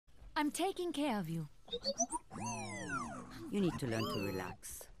I'm taking care of you. You need to learn to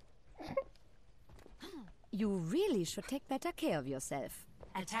relax. You really should take better care of yourself.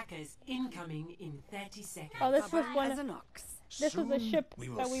 Attackers incoming in 30 seconds. Oh, this was one. As an ox. This was a ship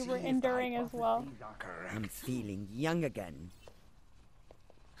that we were enduring as well. I'm feeling young again.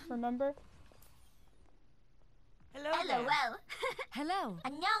 Remember? Hello. Hello.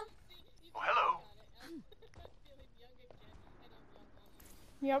 안녕. Oh, hello.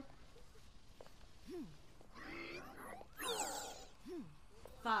 Yep.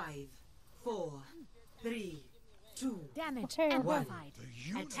 5, 4, 3, 2, Damage Okay. amplified.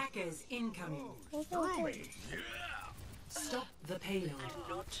 attackers incoming. Okay. Stop the payload.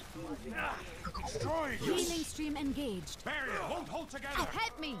 Destroy you. Healing stream engaged. Barrier won't hold together.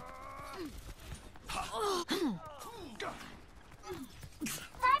 Help me!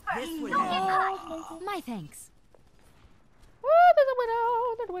 This will My thanks. Oh, there's a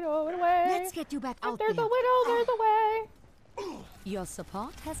widow. There's a widow. Get away. Let's get you back If out there's there. a widow, there's a way. Your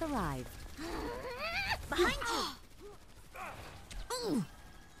support has arrived. Behind you.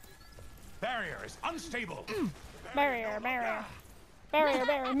 Barrier is unstable. Barrier, barrier. Barrier,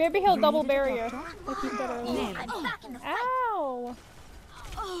 barrier. Maybe he'll double barrier. Like he said earlier. I'm back in the fight. Ow!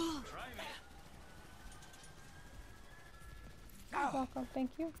 Welcome,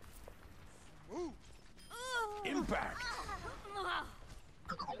 thank you. Impact.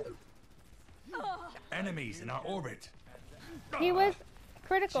 Enemies in our orbit. He was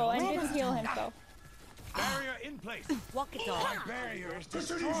critical and didn't heal himself. Barrier in place. walk it off. My barrier is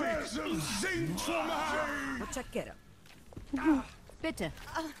destroyed. Check it up. Bitte.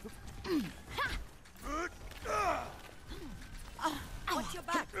 Watch your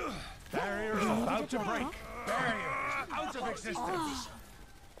back. Barrier is about to break. Barrier is out of existence.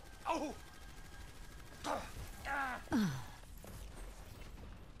 Oh.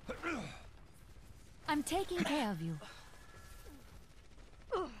 I'm taking care of you.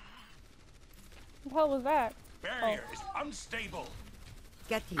 What the hell was that? Barrier is unstable.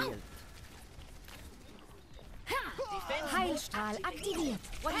 Get healed. Heilstrahl aktiviert.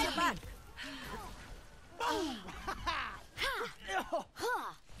 Watch your back.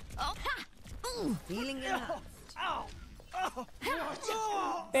 Healing enhanced.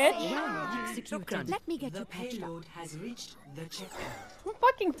 Bitch! Executed. Let me get The you patched up. payload has reached the checkpoint.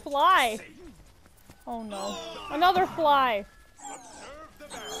 Fucking fly! Oh no. Another fly! Observe the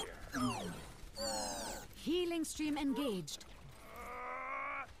barrier. Healing stream engaged.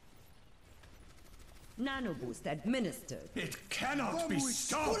 Nano boost administered. It cannot be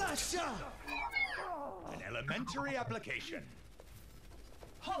stopped. An elementary application.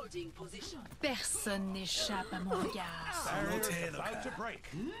 Holding position. Personne n'échappe à mon regard. Barrier is about to break.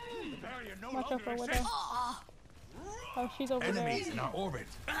 The barrier no Watch out longer for widow. exists. Oh, she's over there. Enemies in our orbit.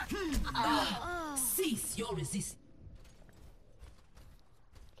 Cease your resistance.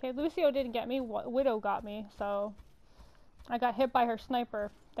 Okay, Lucio didn't get me. Widow got me, so I got hit by her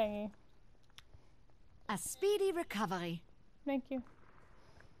sniper thingy. A speedy recovery. Thank you.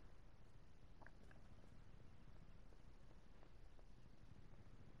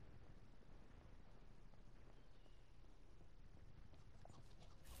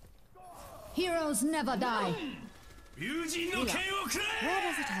 Heroes never die. Where does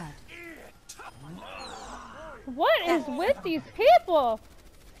it hurt? What is with these people?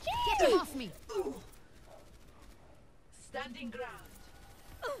 Get him Jeez! off me. Standing ground.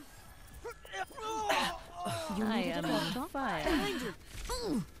 I am on fire. Behind you.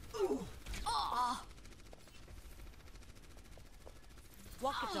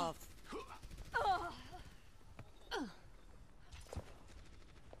 Walk it off.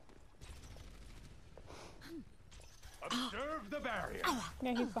 Observe the barrier.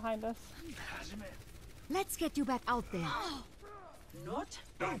 Yeah, he's behind us. Let's get you back out there. Not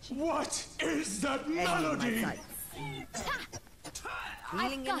What is that Enemy in melody? my sights.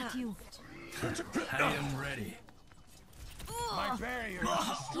 Healing Got you. I am ready. My barrier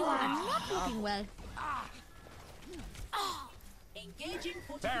is You are not looking well. engaging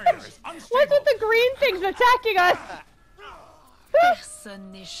barrier is What's unstable. with the green things attacking us?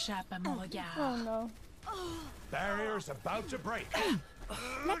 Personne n'échappe à mon regard. Oh no. Barrier is about to break.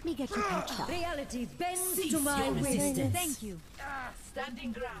 Let me get you patched up. Reality bends Cease to my your will. resistance. Thank you.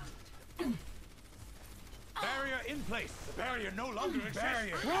 Standing ground. Barrier in place. The barrier no longer exists.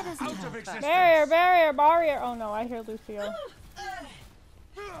 Barrier Where does it out of hurt? existence. Barrier, barrier, barrier. Oh no, I hear Lucio.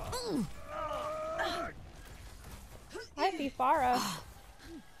 I see Farah.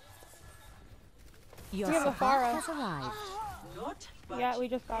 Your We have a support Farah. has arrived. Not Yeah, we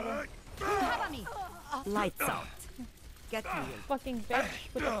just got her. Cover me. Lights out. Get me in. Fucking bitch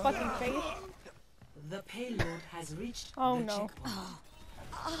with the fucking face. The payload has reached Oh the no. checkpoint.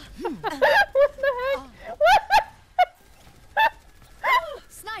 What the heck?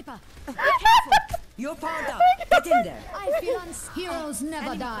 Sniper! Be careful! You're powered up. Get in there. I feel heroes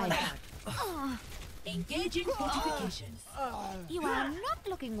never die. Engaging fortifications. You are not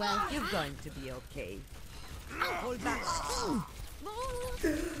looking well. You're going to be okay. Hold back.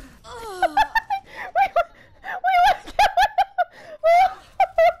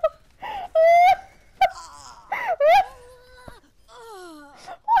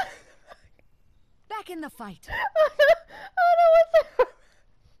 Back in the fight.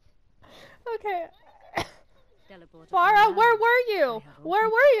 Okay. Farah, where were you? Where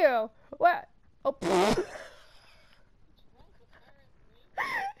were you? What? Oh.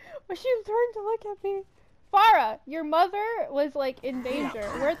 Well, she turned to look at me. Farah, your mother was like in danger.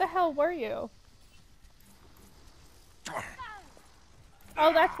 Where the hell were you?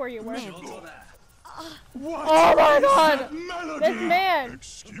 Oh, that's where you were. What Oh my is god! that melody? This man!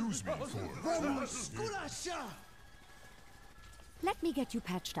 Excuse me for Let me get you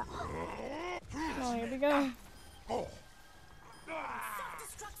patched up. Oh, here we go.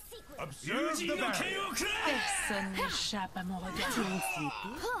 Observe the barrier. Personne n'échappe à mon regard.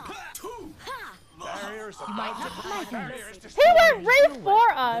 Barriers He went right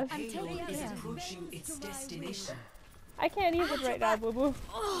for us! I'm taking Is care. approaching its destination. I can't use it right now, boo boo.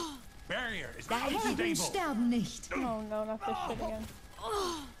 Barrier is Helden unstable. sterben nicht. Oh no, not this shit again.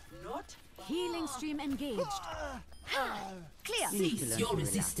 Not Healing stream engaged. Clear. cease your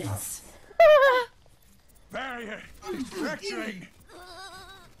resistance. Barrier is fracturing.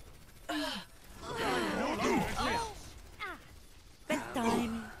 No longer exists.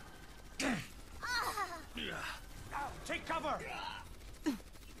 Bedtime. Take cover.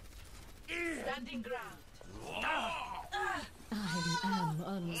 Standing ground.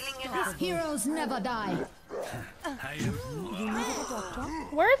 Heroes never die.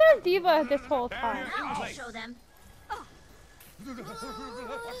 Where's our diva this whole time? Barrier in place. Show them.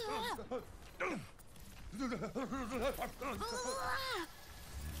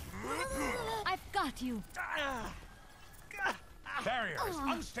 I've got you. Barrier is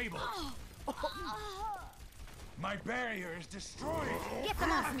unstable. My barrier is destroyed. Get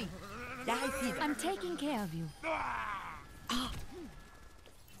them off me. I'm taking care of you.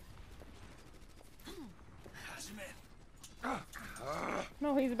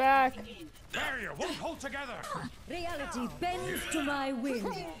 No, he's back. Barrier won't hold together. Reality bends to my will.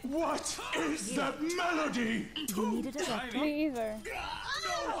 What is that melody? You needed a doctor. Me either.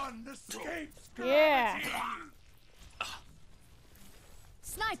 No one escapes. Yeah.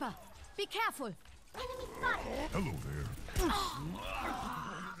 Sniper, be careful. Hello there.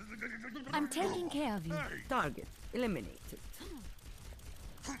 I'm taking care of you. Target eliminated.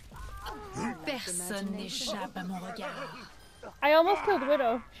 Personne n'échappe à mon regard. I almost killed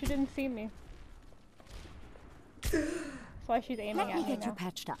Widow. She didn't see me. That's why she's aiming Let at me me get you now.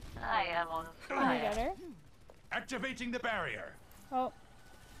 patched up. I am on Can you get her? Activating the barrier. Oh.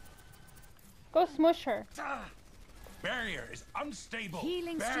 Go smush her. Barrier is unstable.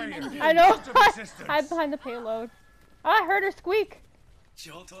 Healing stream Barrier. engaged. I know. Out of existence. I'm behind the payload. I heard her squeak.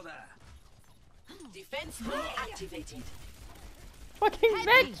 defense mode activated. Fucking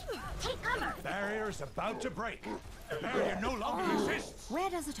bitch. Take cover. Barrier is about to break. The barrier no longer exists. Where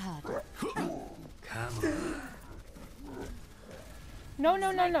does it hurt? No,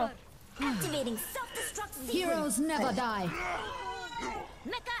 no, no, no. Activating self-destruct. Heroes never die.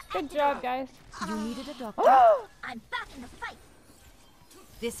 Good job, guys. You needed a doctor. I'm back in the fight.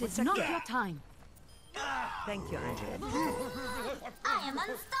 This is not your time. Thank you, Angela. I am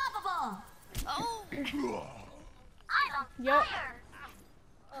unstoppable. Oh. I'm on Yup. fire.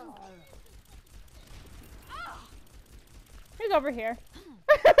 He's over here.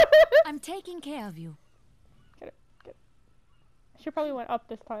 I'm taking care of you. Get it. Get it. She probably went up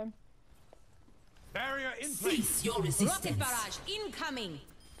this time. Barrier in place. Cease your resistance. barrage incoming.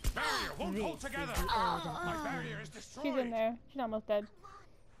 Barrier won't hold together. My barrier is destroyed. She's in there. She's almost dead.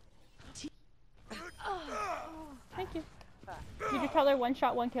 Thank you. Did you tell her one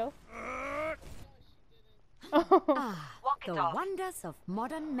shot, one kill? The wonders of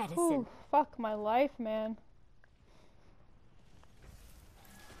modern medicine. Ooh, fuck my life, man.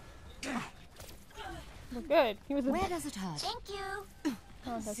 We're good. He was a Where does it hurt? Thank you.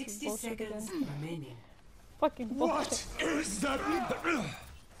 oh, that's 60 bullshit seconds again. remaining. Fucking bullshit. What is that?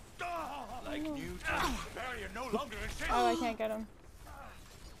 Like new barrier no longer exists. Oh, I can't get him.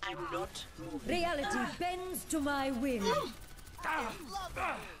 I'm not moving. Reality bends to my will.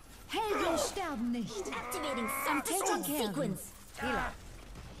 Helden sterben nicht. Activating self-destruct sequence.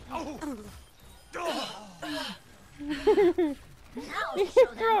 You can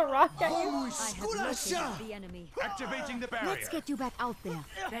throw a rock at you. I have located the enemy. Activating the barrier. Let's get you back out there.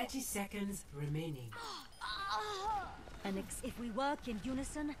 30 seconds remaining. If we work in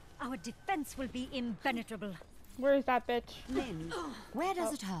unison, our defense will be impenetrable. Where is that bitch? Where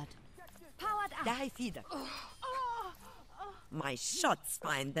does it hurt? Powered up. Die wieder. My shots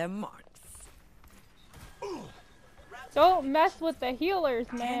find their marks. Don't mess with the healers,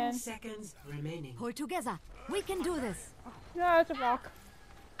 10 man. seconds remaining. Pull together. We can do this. No, it's a rock.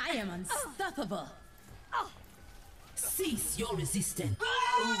 I am unstoppable. Cease your resistance.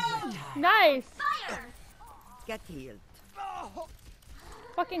 Nice. Get healed.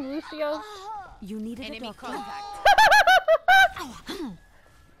 Fucking Lucio. You needed a doctor.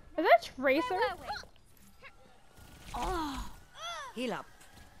 Is that Tracer? Heal up.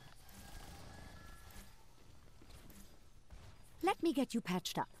 Let me get you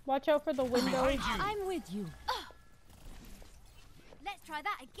patched up. Watch out for the windows. I'm with you. Let's try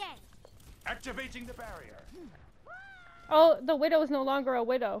that again. Activating the barrier. Oh, the widow is no longer a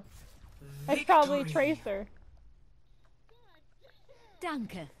widow. It's probably Tracer.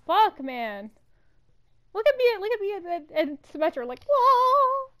 Danke. Fuck, man. Look at me and Symmetra like,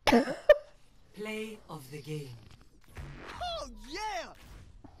 whoa. Play of the game. Oh yeah!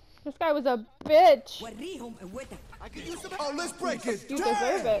 This guy was a bitch. I could use some. Oh, let's break it. You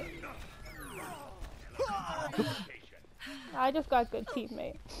deserve it. I just got good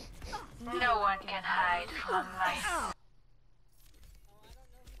teammates. No one can hide from my